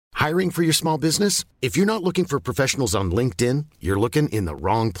Hiring for your small business? If you're not looking for professionals on LinkedIn, you're looking in the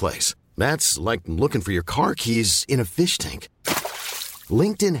wrong place. That's like looking for your car keys in a fish tank.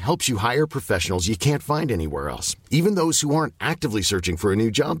 LinkedIn helps you hire professionals you can't find anywhere else, even those who aren't actively searching for a new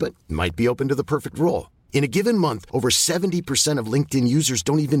job but might be open to the perfect role. In a given month, over 70% of LinkedIn users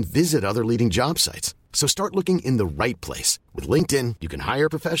don't even visit other leading job sites. So start looking in the right place. With LinkedIn, you can hire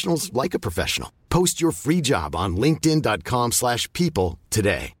professionals like a professional. Post your free job on linkedin.com/people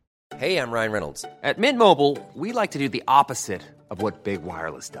today. Hey, I'm Ryan Reynolds. At Mint Mobile, we like to do the opposite of what Big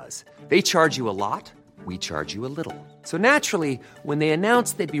Wireless does. They charge you a lot, we charge you a little. So naturally, when they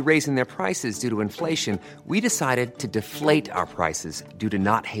announced they'd be raising their prices due to inflation, we decided to deflate our prices due to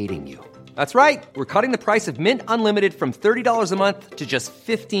not hating you. That's right. We're cutting the price of Mint Unlimited from $30 a month to just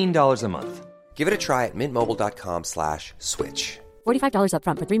 $15 a month. Give it a try at mintmobile.com/switch. $45 up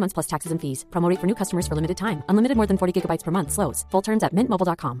front for 3 months plus taxes and fees. Promo rate for new customers for limited time. Unlimited more than 40 gigabytes per month. Slows full terms at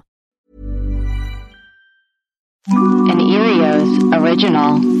mintmobile.com. An Erios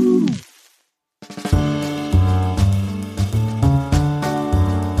original.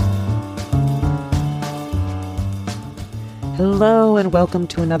 Hello and welcome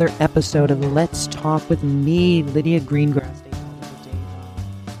to another episode of Let's Talk with me, Lydia Greengrass.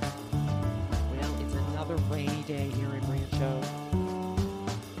 Well, it's another rainy day here in Rancho.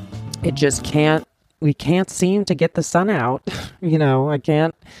 It just we can't seem to get the sun out.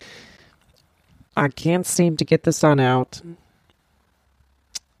 I can't seem to get the sun out.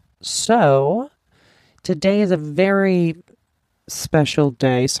 So, today is a very special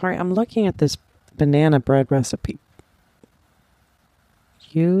day. Sorry, I'm looking at this banana bread recipe.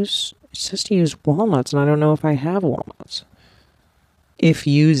 It says to use walnuts, and I don't know if I have walnuts. If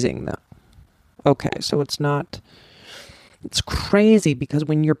using them. Okay, so it's crazy because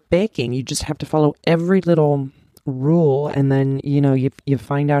when you're baking, you just have to follow every little rule, and then, you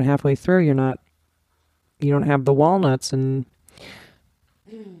find out halfway through you don't have the walnuts, and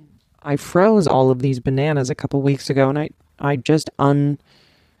I froze all of these bananas a couple weeks ago, and I just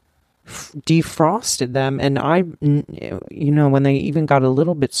defrosted them, and when they even got a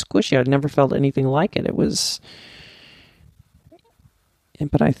little bit squishy, I'd never felt anything like it.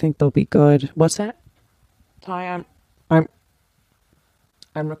 But I think they'll be good. What's that? Hi, I'm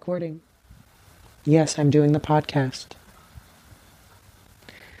recording. Yes, I'm doing the podcast.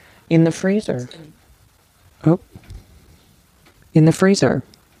 In the freezer. Oh. In the freezer.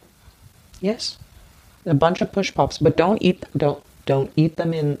 Yes. A bunch of push pops, but don't eat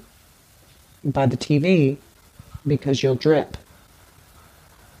them in by the TV because you'll drip.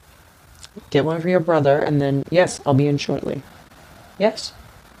 Get one for your brother, and then, yes, I'll be in shortly. Yes?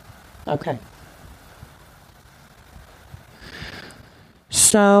 Okay.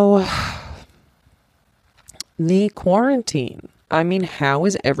 So, the quarantine. I mean, how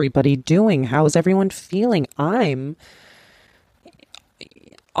is everybody doing? How is everyone feeling? I'll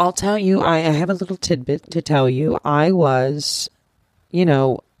tell you, I have a little tidbit to tell you. I was,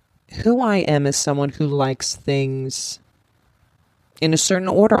 who I am is someone who likes things in a certain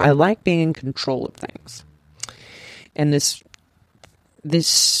order. I like being in control of things. And this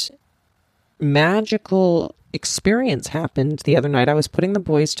magical experience happened the other night. I was putting the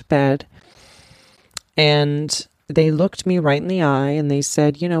boys to bed, and they looked me right in the eye and they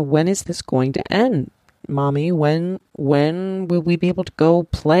said, when is this going to end, Mommy? When will we be able to go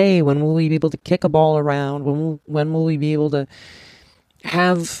play? When will we be able to kick a ball around? When will we be able to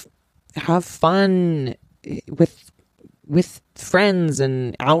have fun with friends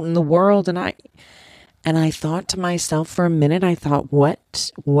and out in the world? And I thought to myself for a minute, I thought,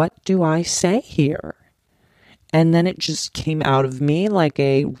 what do I say here? And then it just came out of me like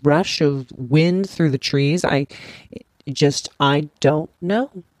a rush of wind through the trees. I don't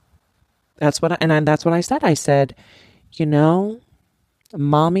know. That's what I said. I said,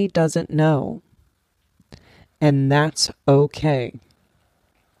 Mommy doesn't know. And that's okay.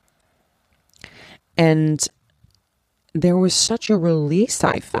 And there was such a release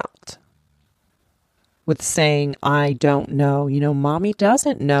I felt with saying, I don't know. Mommy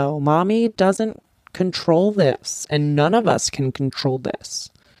doesn't know. Mommy doesn't control this, and none of us can control this.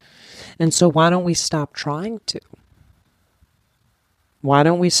 And so why don't we stop trying to? Why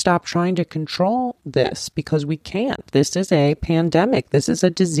don't we stop trying to control this? Because we can't. This is a pandemic. This is a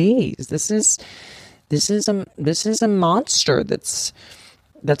disease. This is a monster that's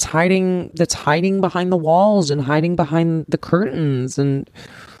hiding behind the walls and hiding behind the curtains, and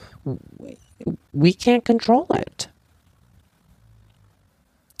we can't control it.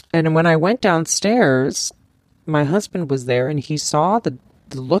 And when I went downstairs, my husband was there, and he saw the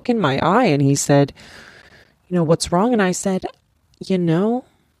look in my eye, and he said, what's wrong? And I said,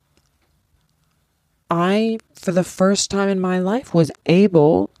 I, for the first time in my life, was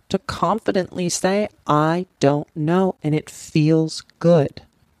able to confidently say, I don't know, and it feels good.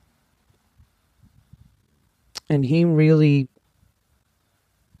 And he really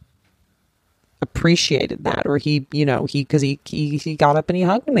appreciated that, or he got up and he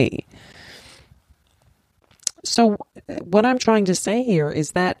hugged me. So what I'm trying to say here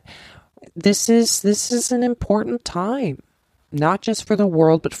is that this is an important time, not just for the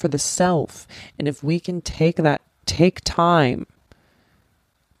world, but for the self. And if we can take time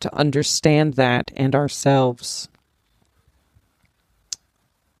to understand that and ourselves,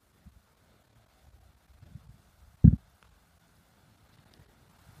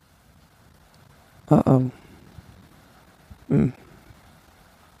 uh-oh.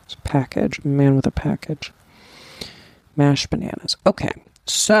 It's a package. A man with a package. Mashed bananas. Okay.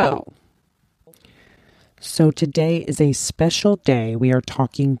 So today is a special day. We are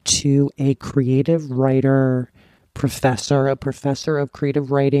talking to a creative writer, a professor of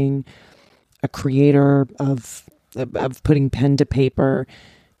creative writing, a creator of putting pen to paper.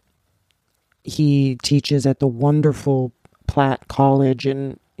 He teaches at the wonderful Platt College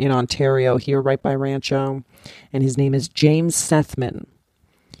in Ontario, here right by Rancho. And his name is James Sethman.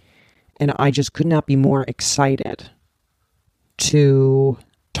 And I just could not be more excited to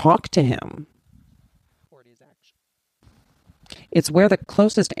talk to him. It's where the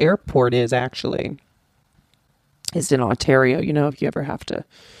closest airport is, actually. It's in Ontario. If you ever have to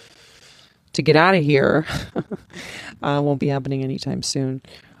get out of here, won't be happening anytime soon.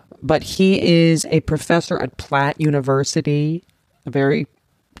 But he is a professor at Platt University, a very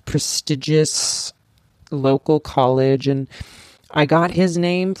prestigious local college. And I got his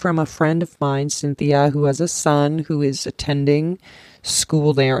name from a friend of mine, Cynthia, who has a son who is attending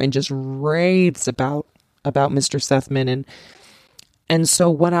school there and just raves about Mr. Sethman. And so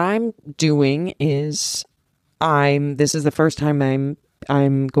what I'm doing is this is the first time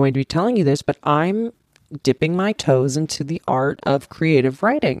I'm going to be telling you this, but I'm dipping my toes into the art of creative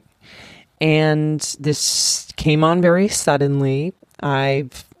writing. And this came on very suddenly.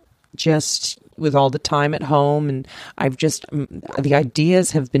 I've just, with all the time at home, and the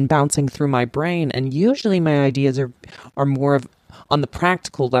ideas have been bouncing through my brain. And usually my ideas are more of on the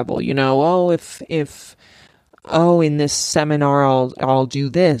practical level, in this seminar I'll do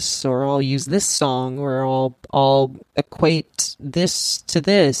this, or I'll use this song, or I'll equate this to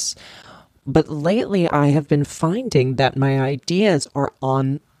this. But lately I have been finding that my ideas are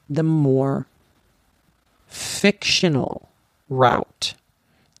on the more fictional route.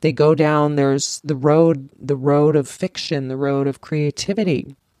 They go down, there's the road of fiction, the road of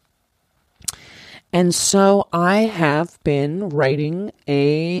creativity. And so I have been writing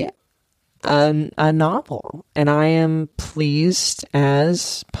a novel, and I am pleased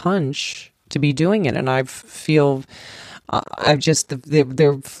as punch to be doing it. And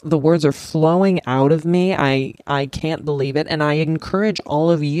the words are flowing out of me. I can't believe it. And I encourage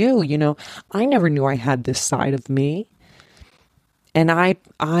all of you, I never knew I had this side of me. And I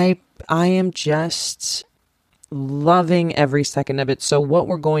am just loving every second of it. So what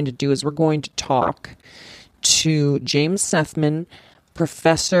we're going to do is we're going to talk to James Sethman,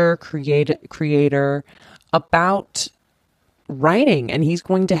 professor, creator, about writing, and he's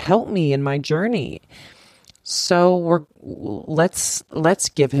going to help me in my journey. So let's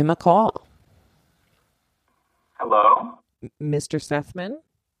give him a call. Hello? Mr. Sethman?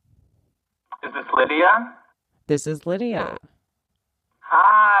 Is this Lydia? This is Lydia.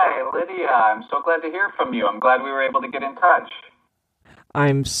 Hi, Lydia. I'm so glad to hear from you. I'm glad we were able to get in touch.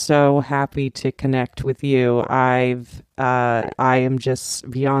 I'm so happy to connect with you. I am just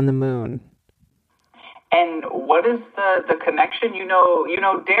beyond the moon. And what is the connection? You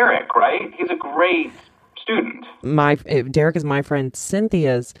know Derek, right? He's a great student. Derek is my friend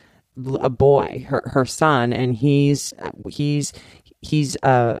Cynthia's a boy, her son, and he's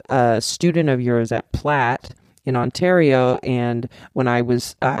a student of yours at Platt in Ontario. And when I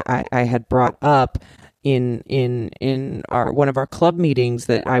had brought up in one of our club meetings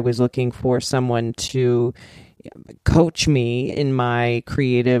that I was looking for someone to coach me in my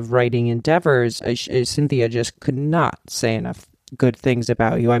creative writing endeavors, Cynthia just could not say enough good things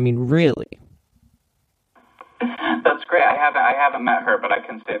about you. I mean, really. That's great. I haven't met her, but I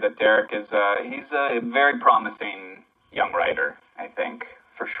can say that Derek is he's a very promising young writer, I think,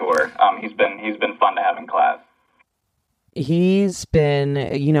 for sure. He's been fun to have in class. He's been,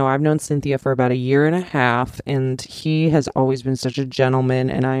 I've known Cynthia for about 1.5 years, and he has always been such a gentleman,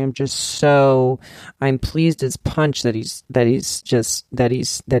 and I am just I'm pleased as punch that he's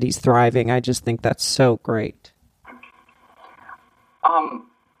thriving. I just think that's so great.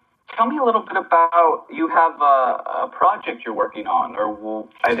 tell me a little bit about, you have a project you're working on, or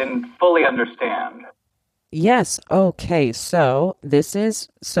I didn't fully understand. Yes. Okay. So this is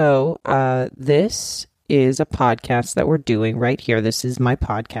a podcast that we're doing right here. This is my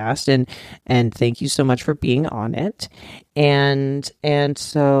podcast, and thank you so much for being on it. And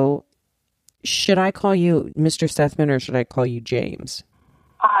so, should I call you Mr. Sethman or should I call you James?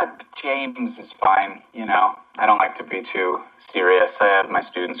 James is fine. I don't like to be too serious. I have my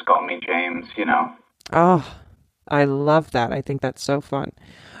students call me James. Oh, I love that. I think that's so fun.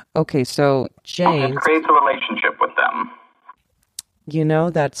 Okay, so James... It creates a relationship with them.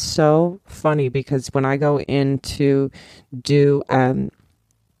 That's so funny because when I go in to do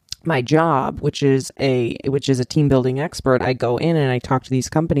my job, which is a team building expert, I go in and I talk to these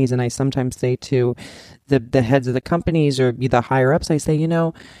companies, and I sometimes say to the heads of the companies or the higher ups, I say,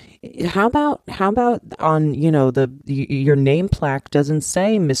 how about on your name plaque doesn't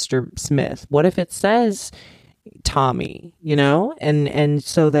say Mr. Smith? What if it says Tommy, and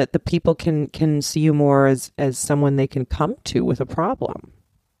so that the people can see you more as someone they can come to with a problem.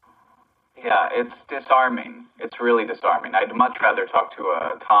 Yeah, it's disarming. It's really disarming. I'd much rather talk to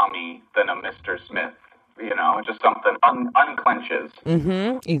a Tommy than a Mr. Smith. Just something unclenches.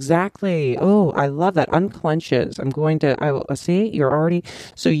 Mm-hmm. Exactly. Oh, I love that. Unclenches. I will see, you're already,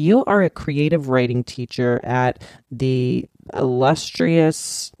 so you are a creative writing teacher at the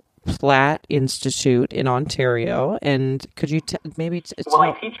illustrious Platt Institute in Ontario, and could you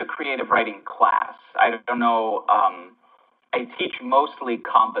I teach a creative writing class. I don't know. I teach mostly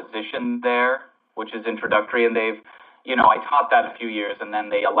composition there, which is introductory, and I taught that a few years, and then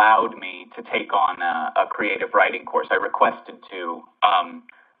they allowed me to take on a creative writing course. I requested to,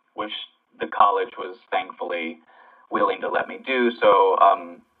 which the college was thankfully willing to let me do. So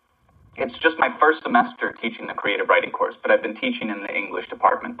it's just my first semester teaching the creative writing course, but I've been teaching in the English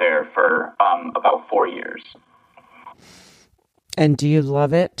department there for about 4 years. And do you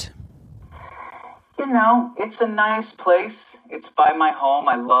love it? It's a nice place. It's by my home.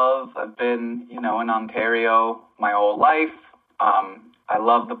 I've been, in Ontario my whole life. I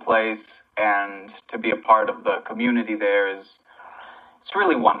love the place, and to be a part of the community there it's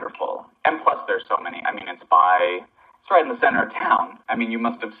really wonderful. And plus there's so many, it's right in the center of town. You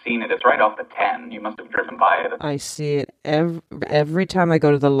must have seen it. It's right off the 10. You must have driven by it. I see it every time I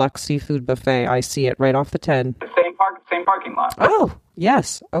go to the Lux Seafood Buffet. I see it right off the 10. The same parking lot. Oh,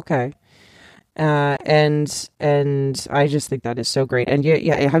 yes. Okay. And I just think that is so great. And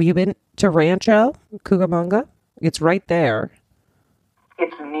yeah, have you been to Rancho Cucamonga? It's right there.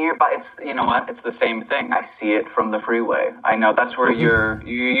 It's nearby. You know what? It's the same thing. I see it from the freeway. I know that's where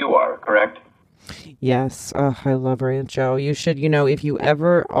you are, correct? Yes. Oh, I love Rancho. You should, if you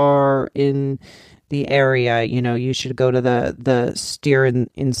ever are in the area, you should go to the Steer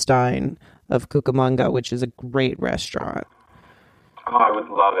in Stein of Cucamonga, which is a great restaurant. Oh, I would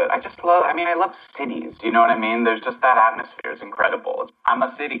love it. I love cities. You know what I mean? There's just that atmosphere. It's incredible. I'm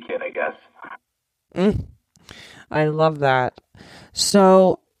a city kid, I guess. I love that.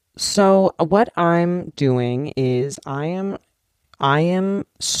 So what I'm doing is I am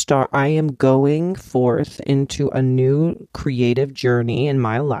going forth into a new creative journey in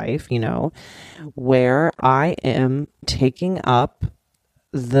my life, where I am taking up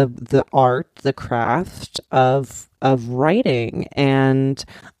the art, the craft of writing. And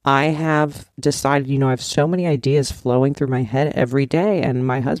I have decided, I have so many ideas flowing through my head every day. And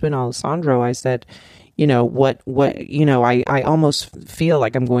my husband, Alessandro, I said, I almost feel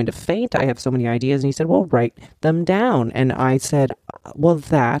like I'm going to faint. I have so many ideas. And he said, well, write them down. And I said, well,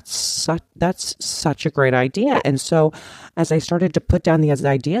 that's such a great idea. And so as I started to put down these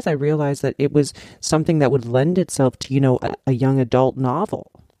ideas, I realized that it was something that would lend itself to, a young adult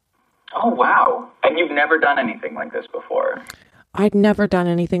novel. Oh, wow. And you've never done anything like this before? I'd never done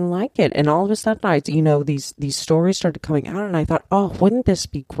anything like it. And all of a sudden, these stories started coming out, and I thought, oh, wouldn't this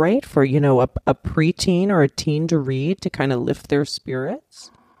be great for, a preteen or a teen to read to kind of lift their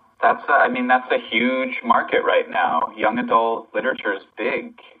spirits? That's a huge market right now. Young adult literature is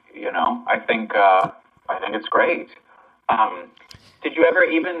big, I think it's great. Did you ever,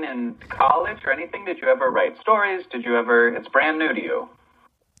 even in college or anything, did you ever write stories? It's brand new to you?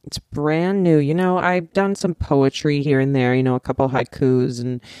 It's brand new. I've done some poetry here and there, a couple haikus,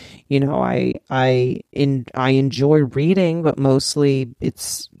 and, I enjoy reading, but mostly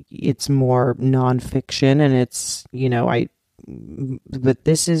it's more nonfiction, and it's, but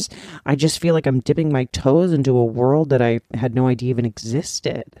this is, I just feel like I'm dipping my toes into a world that I had no idea even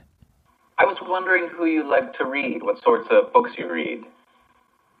existed. I was wondering who you like to read, what sorts of books you read.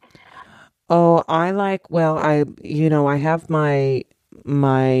 Oh, I have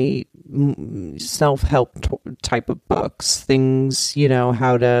my self-help type of books, things,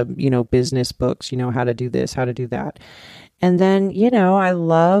 how to, business books, how to do this, how to do that. And then, I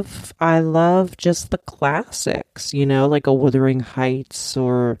love just the classics, like A Wuthering Heights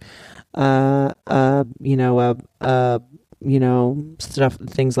or, stuff,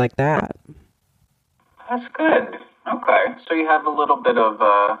 things like that. That's good. Okay. So you have a little bit of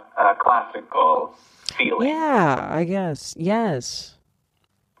a classical feeling. Yeah, I guess. Yes.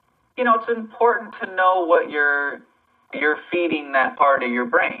 It's important to know what you're feeding that part of your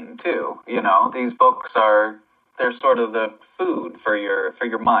brain too. These books they're sort of the food for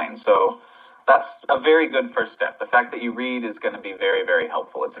your mind. So that's a very good first step. The fact that you read is going to be very, very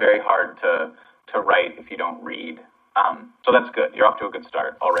helpful. It's very hard to write if you don't read. So that's good. You're off to a good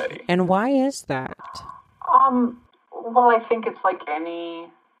start already. And why is that? Well, I think it's like any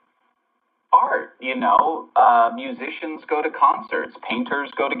art, musicians go to concerts, painters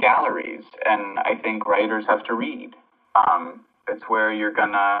go to galleries, and I think writers have to read. It's where you're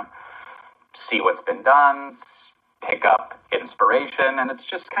gonna see what's been done, pick up inspiration, and it's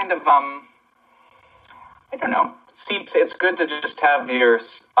just kind of, I don't know, it's good to just have your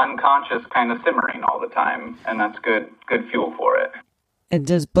unconscious kind of simmering all the time, and that's good fuel for it. And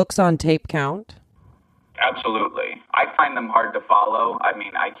does books on tape count? Absolutely. I find them hard to follow. I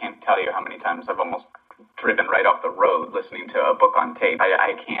mean, I can't tell you how many times I've almost driven right off the road listening to a book on tape.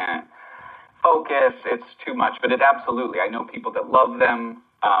 I can't focus. It's too much. But it absolutely, I know people that love them.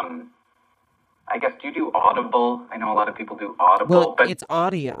 I guess, do you do Audible? I know a lot of people do Audible. Well, but it's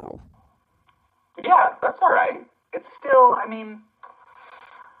audio. Yeah, that's all right. It's still, I mean,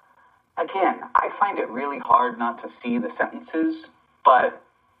 again, I find it really hard not to see the sentences, but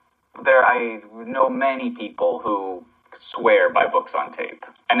I know many people who swear by books on tape,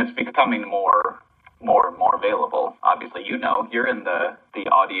 and it's becoming more available. Obviously, you're in the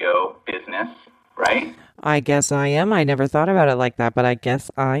audio business, right? I guess I am. I never thought about it like that, but I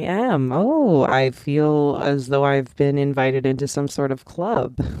guess I am. Oh, I feel as though I've been invited into some sort of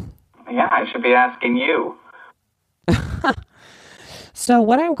club. Yeah, I should be asking you. So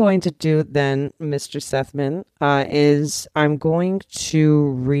what I'm going to do then, Mr. Sethman, is I'm going to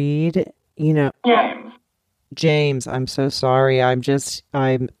read, James, I'm so sorry. I'm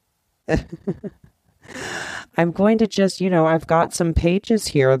I'm going to just, I've got some pages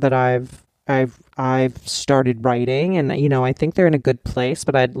here that I've started writing, and I think they're in a good place,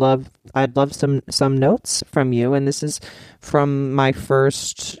 but I'd love some notes from you. And this is from my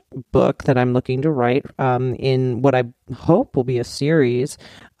first book that I'm looking to write, in what I hope will be a series,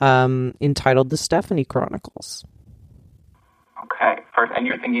 entitled The Stephanie Chronicles. Okay, and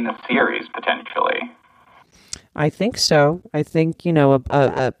you're thinking a series potentially. I think so. I think,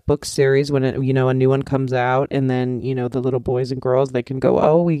 a book series when, a new one comes out, and then, the little boys and girls, they can go,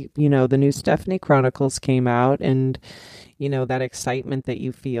 oh, the new Stephanie Chronicles came out, and, that excitement that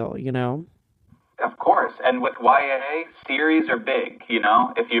you feel, Of course. And with YA, series are big,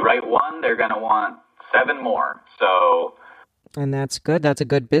 If you write one, they're going to want 7 more. So. And that's good. That's a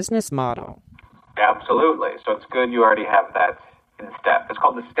good business model. Absolutely. So it's good you already have that. It's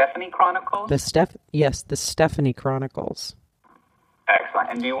called The Stephanie Chronicles? Yes, The Stephanie Chronicles. Excellent.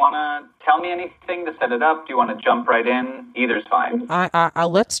 And do you want to tell me anything to set it up? Do you want to jump right in? Either's fine.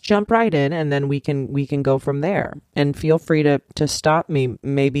 Let's jump right in, and then we can go from there. And feel free to stop me.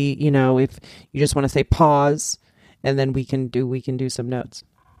 Maybe, if you just want to say pause, and then we can do some notes.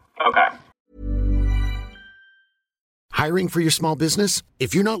 Okay. Hiring for your small business?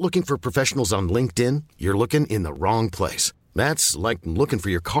 If you're not looking for professionals on LinkedIn, you're looking in the wrong place. That's like looking for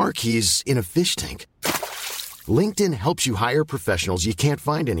your car keys in a fish tank. LinkedIn helps you hire professionals you can't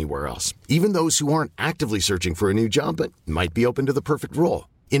find anywhere else, even those who aren't actively searching for a new job but might be open to the perfect role.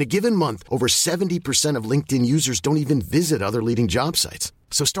 In a given month, over 70% of LinkedIn users don't even visit other leading job sites.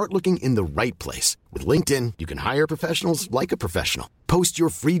 So start looking in the right place. With LinkedIn, you can hire professionals like a professional. Post your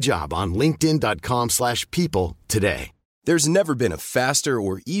free job on linkedin.com/people today. There's never been a faster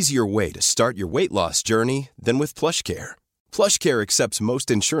or easier way to start your weight loss journey than with PlushCare. PlushCare accepts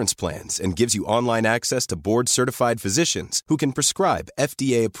most insurance plans and gives you online access to board-certified physicians who can prescribe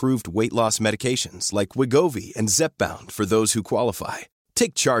FDA-approved weight loss medications like Wegovy and Zepbound for those who qualify.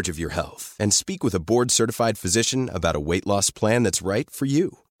 Take charge of your health and speak with a board-certified physician about a weight loss plan that's right for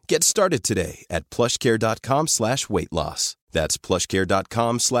you. Get started today at plushcare.com/weightloss. That's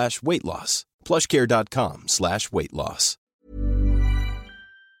plushcare.com/weightloss. plushcare.com/weightloss.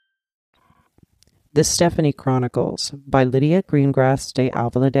 The Stephanie Chronicles by Lydia Greengrass de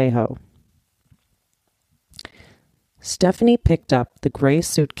Alvalendejo. Stephanie picked up the gray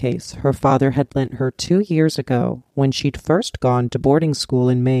suitcase her father had lent her 2 years ago when she'd first gone to boarding school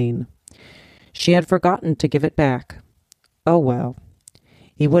in Maine. She had forgotten to give it back. Oh well,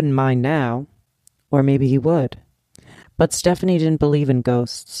 he wouldn't mind now, or maybe he would. But Stephanie didn't believe in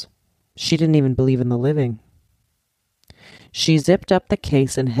ghosts. She didn't even believe in the living. She zipped up the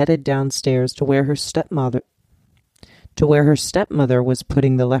case and headed downstairs to where her stepmother was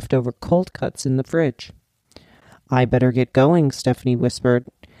putting the leftover cold cuts in the fridge. I better get going, Stephanie whispered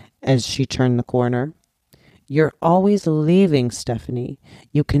as she turned the corner. You're always leaving, Stephanie.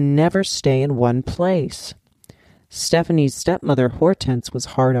 You can never stay in one place. Stephanie's stepmother, Hortense, was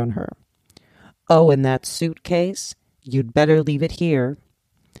hard on her. Oh, and that suitcase? You'd better leave it here.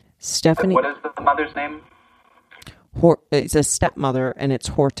 Stephanie... What is the mother's name? It's a stepmother, and it's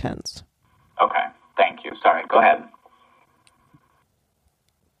Hortense. Okay, thank you. Sorry, go ahead.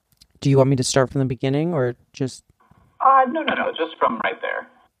 Do you want me to start from the beginning, or just... No, just from right there.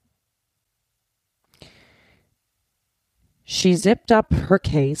 She zipped up her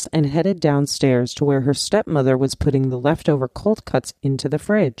case and headed downstairs to where her stepmother was putting the leftover cold cuts into the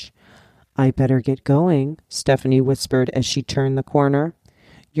fridge. I better get going, Stephanie whispered as she turned the corner.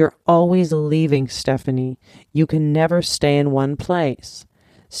 You're always leaving, Stephanie. You can never stay in one place.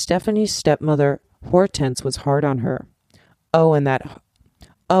 Stephanie's stepmother, Hortense, was hard on her. Oh, and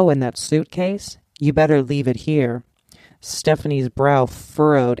that suitcase? You better leave it here. Stephanie's brow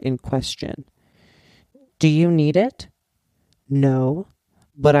furrowed in question. Do you need it? No,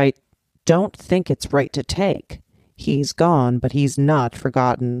 but I don't think it's right to take. He's gone, but he's not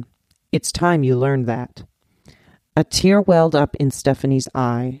forgotten. It's time you learned that. A tear welled up in Stephanie's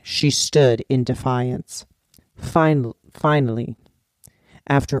eye. She stood in defiance. Finally,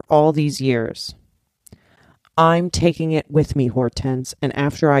 after all these years. I'm taking it with me, Hortense, and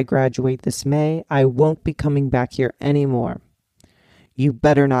after I graduate this May, I won't be coming back here anymore. You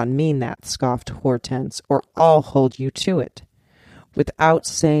better not mean that, scoffed Hortense, or I'll hold you to it. Without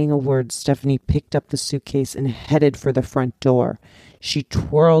saying a word, Stephanie picked up the suitcase and headed for the front door. She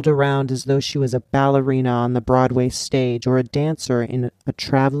twirled around as though she was a ballerina on the Broadway stage or a dancer in a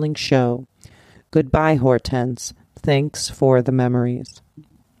traveling show. Goodbye, Hortense. Thanks for the memories.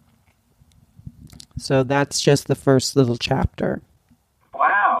 So that's just the first little chapter.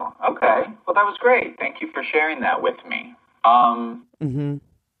 Wow. Okay. Well, that was great. Thank you for sharing that with me.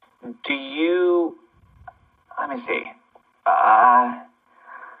 Do you... Let me see.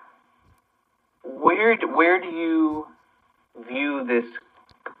 Where do you view this?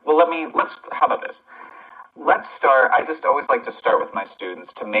 Well, how about this? Let's start. I just always like to start with my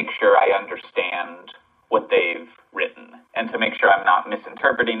students to make sure I understand what they've written and to make sure I'm not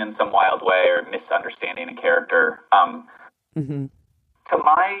misinterpreting in some wild way or misunderstanding a character. To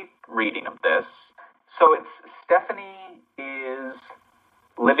my reading of this, so it's Stephanie is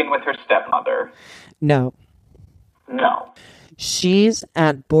living with her stepmother. No. She's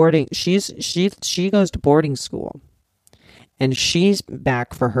at boarding. She goes to boarding school, and she's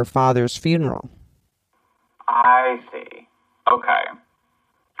back for her father's funeral. I see. Okay.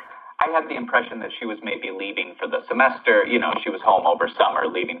 I had the impression that she was maybe leaving for the semester. You know, she was home over summer,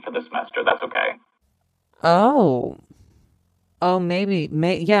 leaving for the semester. That's okay. Oh, maybe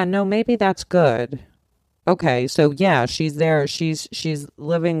maybe that's good. Okay, so yeah, she's there. She's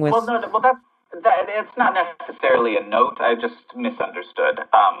living with. It's not necessarily a note. I just misunderstood,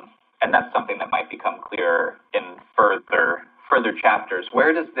 and that's something that might become clearer in further chapters.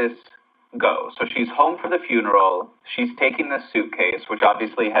 Where does this go? So she's home for the funeral. She's taking this suitcase, which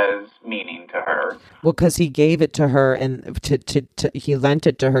obviously has meaning to her. Well, because he gave it to her, and he lent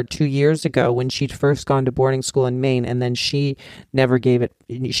it to her 2 years ago when she'd first gone to boarding school in Maine, and then she never gave it.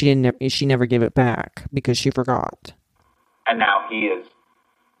 She never gave it back because she forgot. And now he is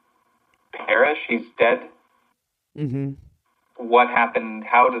perished. He's dead. Mm-hmm. What happened?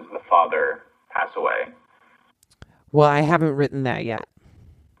 How does the father pass away? Well, I haven't written that yet.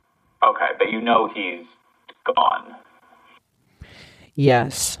 Okay, but you know he's gone.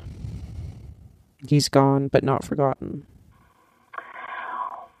 Yes. He's gone, but not forgotten.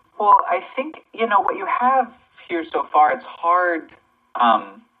 Well, I think, what you have here so far, it's hard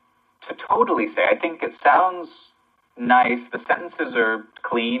to totally say. I think it sounds nice. The sentences are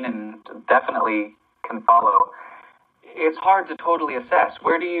clean and definitely can follow. It's hard to totally assess.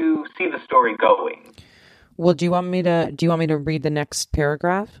 Where do you see the story going? Well, do you want me to read the next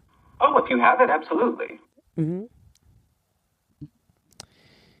paragraph? Oh, if you have it, absolutely. Mm-hmm.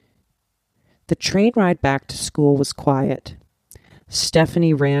 The train ride back to school was quiet.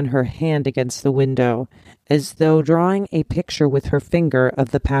 Stephanie ran her hand against the window, as though drawing a picture with her finger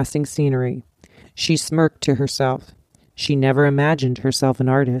of the passing scenery. She smirked to herself. She never imagined herself an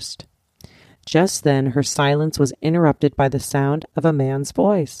artist. Just then, her silence was interrupted by the sound of a man's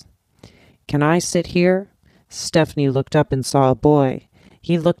voice. "Can I sit here?" Stephanie looked up and saw a boy.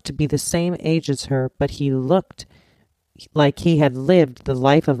 He looked to be the same age as her, but he looked like he had lived the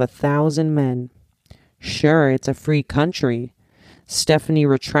life of 1,000 men. "Sure, it's a free country." Stephanie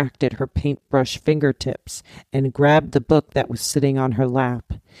retracted her paintbrush fingertips and grabbed the book that was sitting on her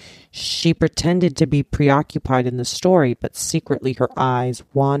lap. She pretended to be preoccupied in the story, but secretly her eyes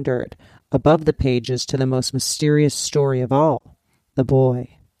wandered above the pages to the most mysterious story of all, the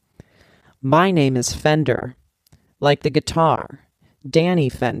boy. "My name is Fender, like the guitar, Danny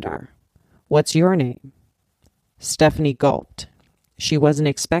Fender. What's your name?" Stephanie gulped. She wasn't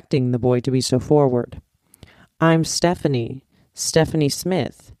expecting the boy to be so forward. "I'm Stephanie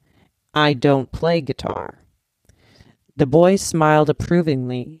Smith. I don't play guitar." The boy smiled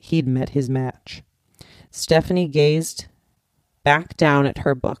approvingly. He'd met his match. Stephanie gazed back down at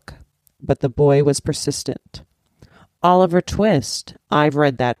her book, but the boy was persistent. "Oliver Twist. I've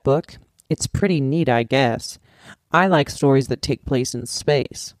read that book. It's pretty neat, I guess. I like stories that take place in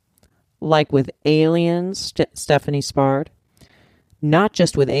space." "Like with aliens?" Stephanie sparred. "Not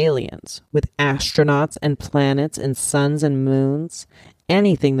just with aliens, with astronauts and planets and suns and moons.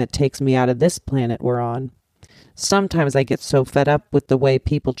 Anything that takes me out of this planet we're on. Sometimes I get so fed up with the way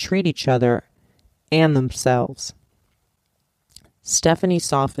people treat each other and themselves." Stephanie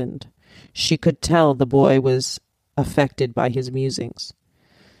softened. She could tell the boy was affected by his musings.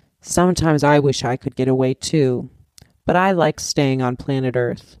 "Sometimes I wish I could get away too, but I like staying on planet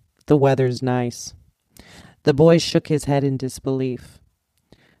Earth. The weather's nice." The boy shook his head in disbelief.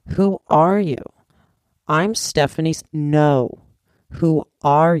 "Who are you?" "I'm Stephanie." "No. Who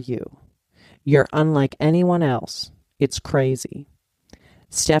are you? You're unlike anyone else. It's crazy."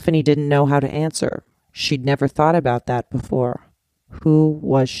 Stephanie didn't know how to answer. She'd never thought about that before. Who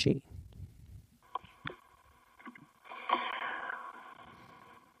was she?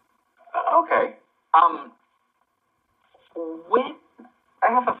 Okay. When I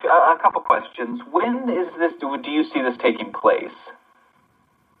have a couple questions. When is this? Do you see this taking place?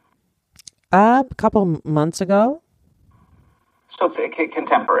 A couple months ago. So it's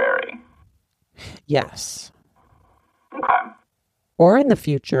contemporary. Yes. Okay. Or in the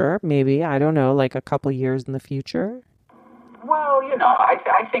future, maybe. I don't know, like a couple years in the future. Well,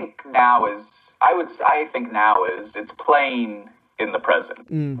 I think now is. I think now is it's playing in the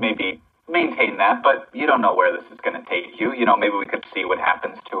present. Maybe maintain that, but you don't know where this is going to take you. Maybe we could see what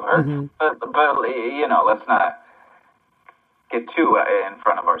happens to her. Mm-hmm. But let's not get too in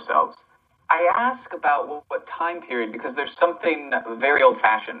front of ourselves. I ask about what time period because there's something very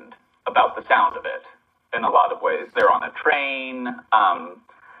old-fashioned about the sound of it in a lot of ways. They're on a train.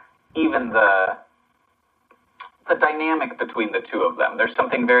 Even the dynamic between the two of them. There's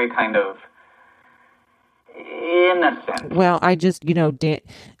something very kind of innocent. Well, I just, Danny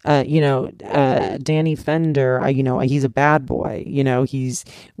Fender, he's a bad boy.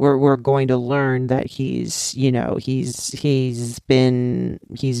 We're going to learn that he's been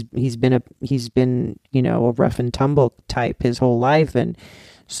a rough and tumble type his whole life. And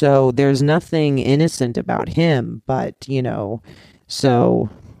so there's nothing innocent about him, but, so.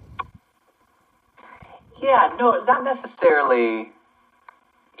 Yeah, no, not necessarily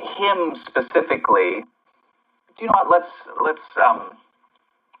him specifically. Do you know what? Let's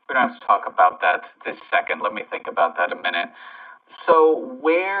we don't have to talk about that this second. Let me think about that a minute. So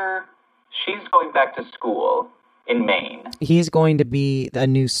where she's going back to school in Maine. He's going to be a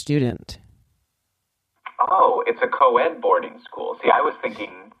new student. Oh, it's a co-ed boarding school. See, I was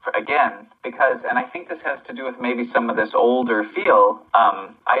thinking, again, and I think this has to do with maybe some of this older feel,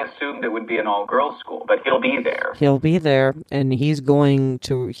 I assumed it would be an all-girls school, but he'll be there. He'll be there, and he's going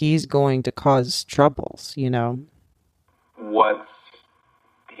to cause troubles, Do you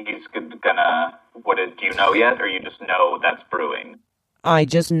know yet, or you just know that's brewing? I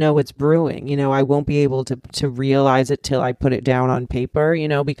just know it's brewing. I won't be able to realize it till I put it down on paper,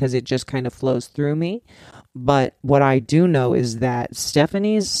 because it just kind of flows through me. But what I do know is that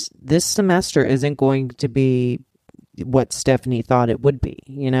Stephanie's this semester isn't going to be what Stephanie thought it would be,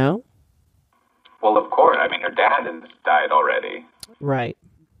 Well, of course. I mean, her dad has died already. Right.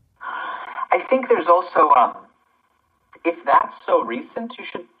 I think there's also, if that's so recent, you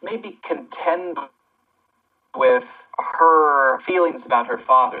should maybe contend with her feelings about her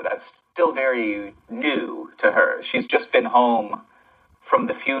father. That's still very new to her. She's just been home from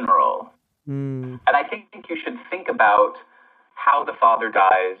the funeral. And I think you should think about how the father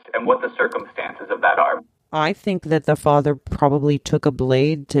dies and what the circumstances of that are. I think that the father probably took a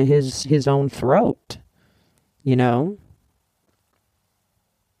blade to his own throat,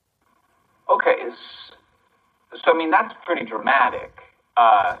 So I mean, that's pretty dramatic.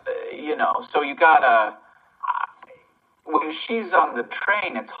 So you gotta, when she's on the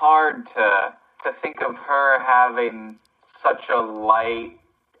train, it's hard to think of her having such a light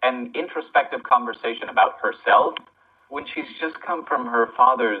and introspective conversation about herself when she's just come from her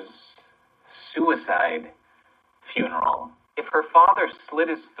father's suicide funeral. If her father slit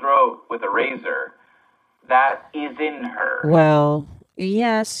his throat with a razor, that is in her. Well,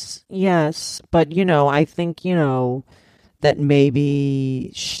 yes, but I think that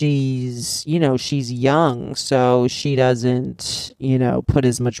maybe she's young, so she doesn't put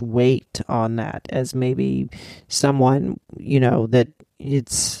as much weight on that as maybe someone that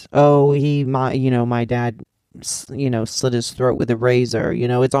it's my dad slit his throat with a razor.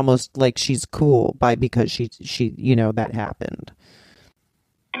 It's almost like she's cool because she that happened.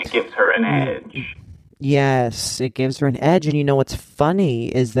 And it gives her an edge. Yes, it gives her an edge. And what's funny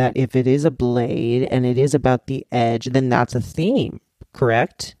is that if it is a blade and it is about the edge, then that's a theme,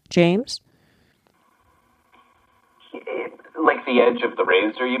 correct, James? Like the edge of the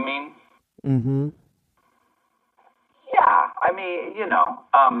razor, you mean? Mm-hmm. Yeah, I mean,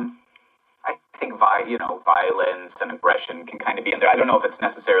 I think violence and aggression can kind of be in there. I don't know if it's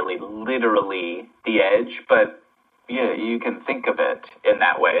necessarily literally the edge, but yeah, you can think of it in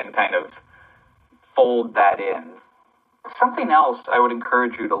that way and kind of fold that in. Something else I would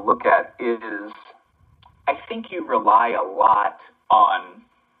encourage you to look at is, I think you rely a lot on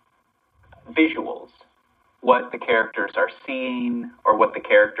visuals, what the characters are seeing or what the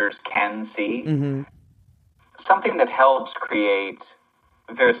characters can see. Mm-hmm. Something that helps create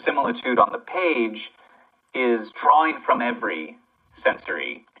verisimilitude on the page is drawing from every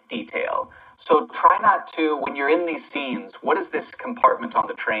sensory detail. So try not to, when you're in these scenes, what does this compartment on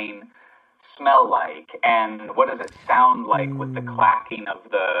the train smell like? And what does it sound like with the clacking of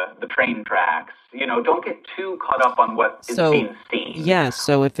the train tracks? Don't get too caught up on what is being seen. Yeah,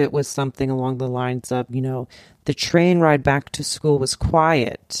 so if it was something along the lines of, the train ride back to school was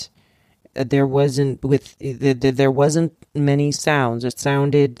quiet. There wasn't many sounds. It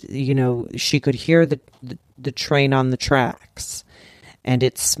sounded, she could hear the train on the tracks, and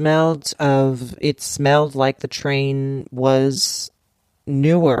it smelled like the train was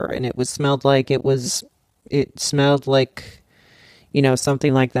newer, and it smelled like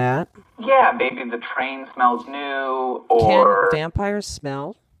something like that. Yeah, maybe the train smells new, or can vampires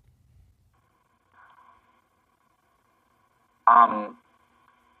smell?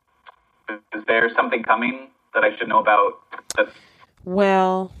 Is there something coming that I should know about?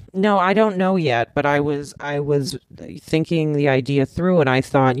 Well, no, I don't know yet, but I was thinking the idea through, and I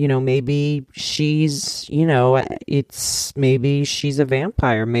thought, maybe she's, maybe she's a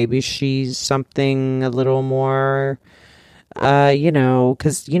vampire. Maybe she's something a little more,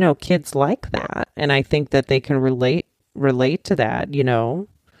 because, kids like that. And I think that they can relate to that, Do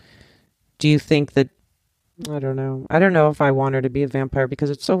you think that, I don't know. I don't know if I want her to be a vampire because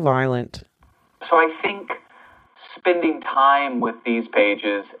it's so violent. So I think spending time with these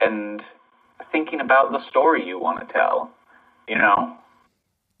pages and thinking about the story you want to tell,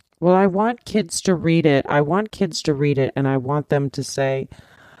 Well, I want kids to read it. And I want them to say,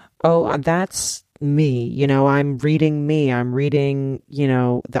 oh, that's me. I'm reading me. I'm reading,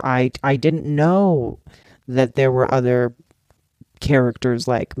 I didn't know that there were other characters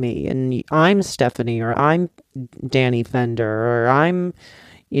like me, and I'm Stephanie, or I'm Danny Fender, or I'm,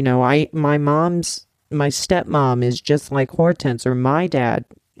 my stepmom is just like Hortense, or my dad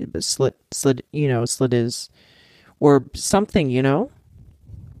slit his, or something, Yeah.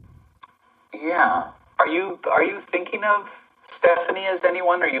 Are you thinking of Stephanie as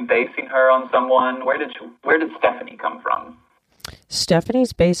anyone? Are you basing her on someone? Where did Stephanie come from?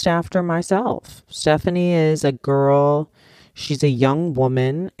 Stephanie's based after myself. Stephanie is a girl. She's a young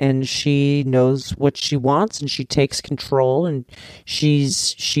woman, and she knows what she wants, and she takes control, and she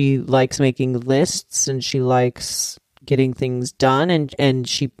likes making lists, and she likes getting things done, and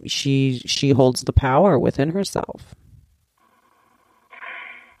she holds the power within herself.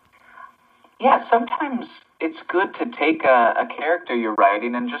 Yeah, sometimes it's good to take a character you're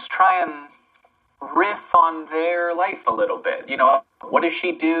writing and just try and riff on their life a little bit. What does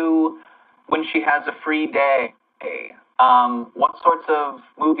she do when she has a free day? What sorts of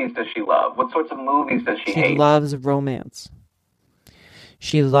movies does she love? What sorts of movies does she hate? She loves romance.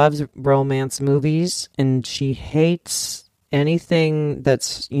 She loves romance movies, and she hates anything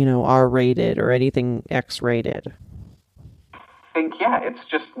that's, R-rated or anything X-rated. I think, it's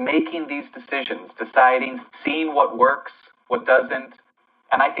just making these decisions, deciding, seeing what works, what doesn't,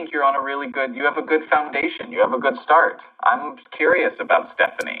 And I think you have a good foundation. You have a good start. I'm curious about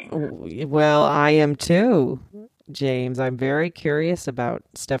Stephanie. Well, I am too, James. I'm very curious about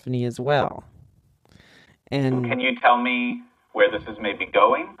Stephanie as well. And can you tell me where this is maybe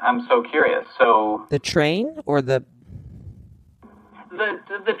going? I'm so curious. So the train or the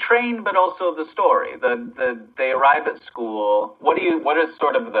train, but also the story. They arrive at school. What does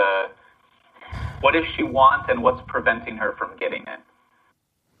she want, and what's preventing her from getting it?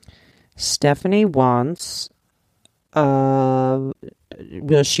 Stephanie wants,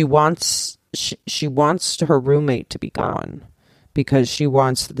 she wants her roommate to be gone because she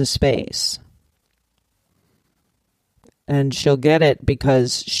wants the space. And she'll get it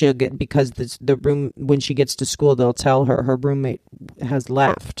because the room, when she gets to school, they'll tell her roommate has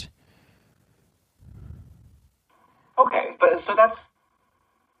left. Okay, but so that's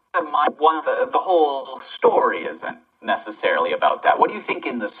the whole story isn't necessarily about that. What do you think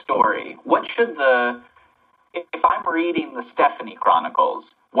in the story? If I'm reading the Stephanie Chronicles,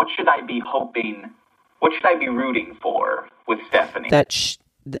 what should I be hoping? What should I be rooting for with Stephanie? That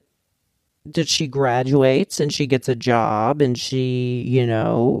she graduates and she gets a job and she,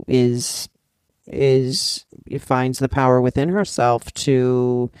 finds the power within herself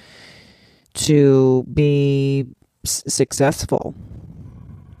to be successful.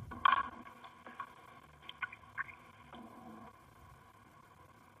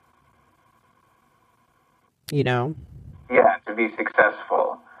 Yeah, to be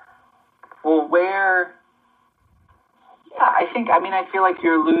successful. Well, I feel like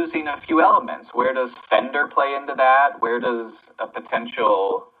you're losing a few elements. Where does Fender play into that? Where does a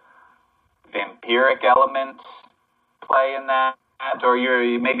potential vampiric element play in that? Or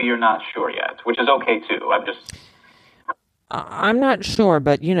maybe you're not sure yet, which is okay too. I'm not sure,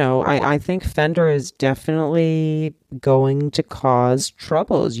 but I think Fender is definitely going to cause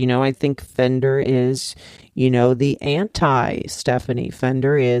troubles. I think Fender is, the anti-Stephanie.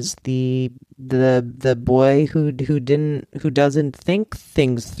 Fender is the boy who doesn't think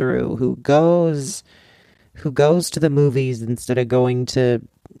things through, who goes to the movies instead of going to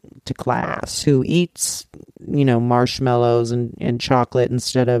class, who eats marshmallows and chocolate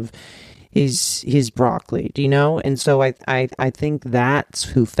instead of his broccoli, and so I think that's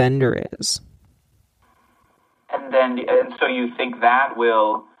who Fender is. And so you think that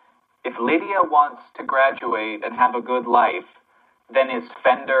will, if Lydia wants to graduate and have a good life, then is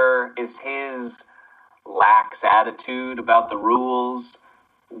his lax attitude about the rules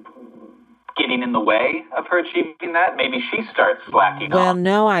getting in the way of her achieving that? Maybe she starts slacking off.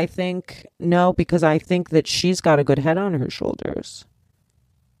 Well, no, because I think that she's got a good head on her shoulders.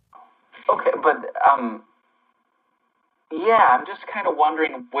 Okay, but I'm just kind of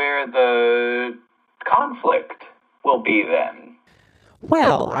wondering where the conflict will be then.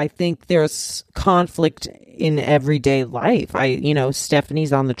 Well, I think there's conflict in everyday life.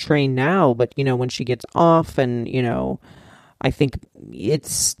 Stephanie's on the train now, but when she gets off, and I think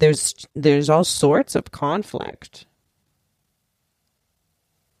there's all sorts of conflict.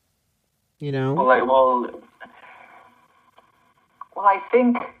 Well, I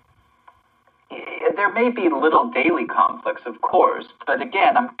think there may be little daily conflicts, of course, but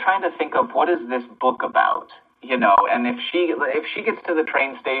again, I'm trying to think of what is this book about, and if she gets to the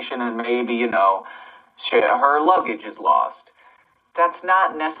train station and maybe, her luggage is lost, that's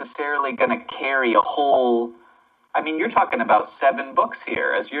not necessarily going to carry a whole, you're talking about 7 books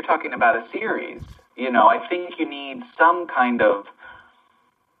here, as you're talking about a series, I think you need some kind of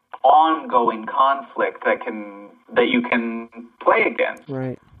ongoing conflict that you can play against.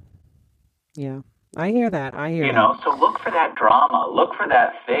 Right. Yeah, I hear that. So look for that drama. Look for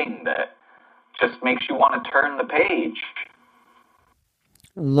that thing that just makes you want to turn the page.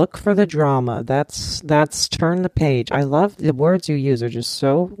 Look for the drama. That's turn the page. I love the words you use are just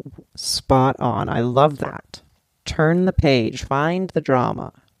so spot on. I love that. Turn the page. Find the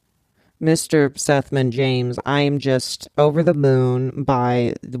drama. Mr. Sethman James, I am just over the moon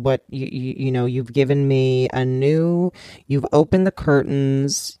by what you've given me you've opened the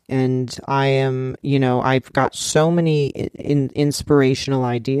curtains, and I am, I've got so many inspirational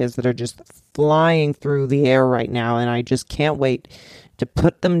ideas that are just flying through the air right now, and I just can't wait to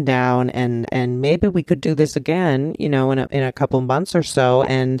put them down, and maybe we could do this again, in a couple months or so,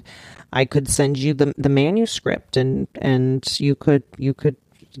 and I could send you the manuscript, and you could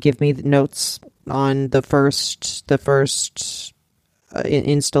give me the notes on the first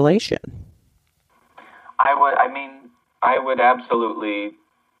installation. I would absolutely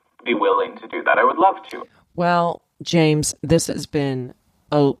be willing to do that. I would love to. Well, James, this has been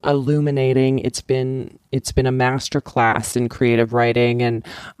illuminating. It's been a master class in creative writing, and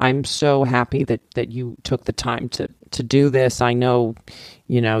I'm so happy that you took the time to do this. I know,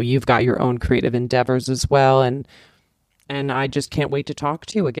 you've got your own creative endeavors as well, and I just can't wait to talk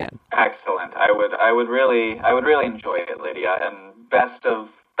to you again. Excellent. I would really enjoy it, Lydia, and best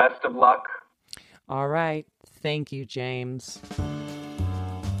of luck. All right. Thank you, James.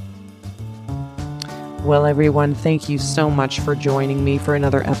 Well, everyone, thank you so much for joining me for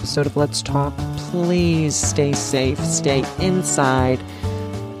another episode of Let's Talk. Please stay safe, stay inside,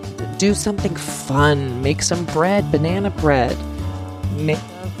 do something fun, make some bread, banana bread, make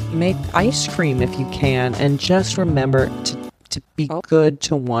ice cream if you can, and just remember to be good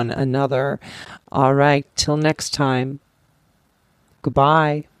to one another. All right, till next time.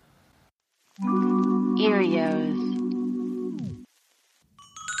 Goodbye. Erios.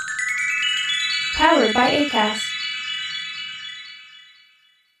 Powered by Acast.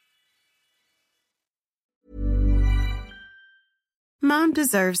 Mom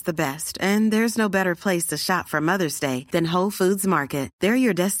deserves the best, and there's no better place to shop for Mother's Day than Whole Foods Market. They're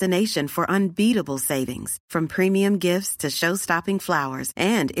your destination for unbeatable savings, from premium gifts to show-stopping flowers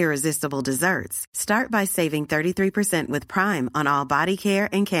and irresistible desserts. Start by saving 33% with Prime on all body care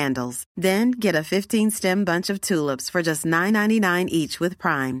and candles. Then get a 15-stem bunch of tulips for just $9.99 each with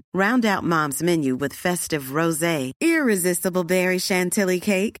Prime. Round out Mom's menu with festive rosé, irresistible berry chantilly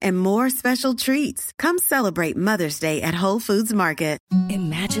cake, and more special treats. Come celebrate Mother's Day at Whole Foods Market.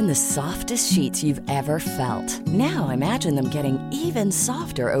 Imagine the softest sheets you've ever felt. Now imagine them getting even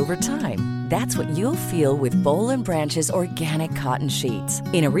softer over time. That's what you'll feel with Boll & Branch's organic cotton sheets.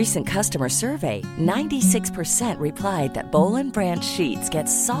 In a recent customer survey, 96% replied that Boll & Branch sheets get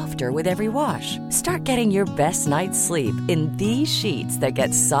softer with every wash. Start getting your best night's sleep in these sheets that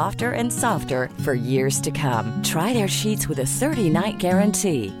get softer and softer for years to come. Try their sheets with a 30-night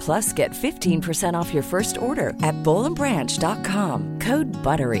guarantee. Plus, get 15% off your first order at bollandbranch.com. Code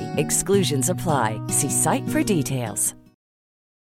BUTTERY. Exclusions apply. See site for details.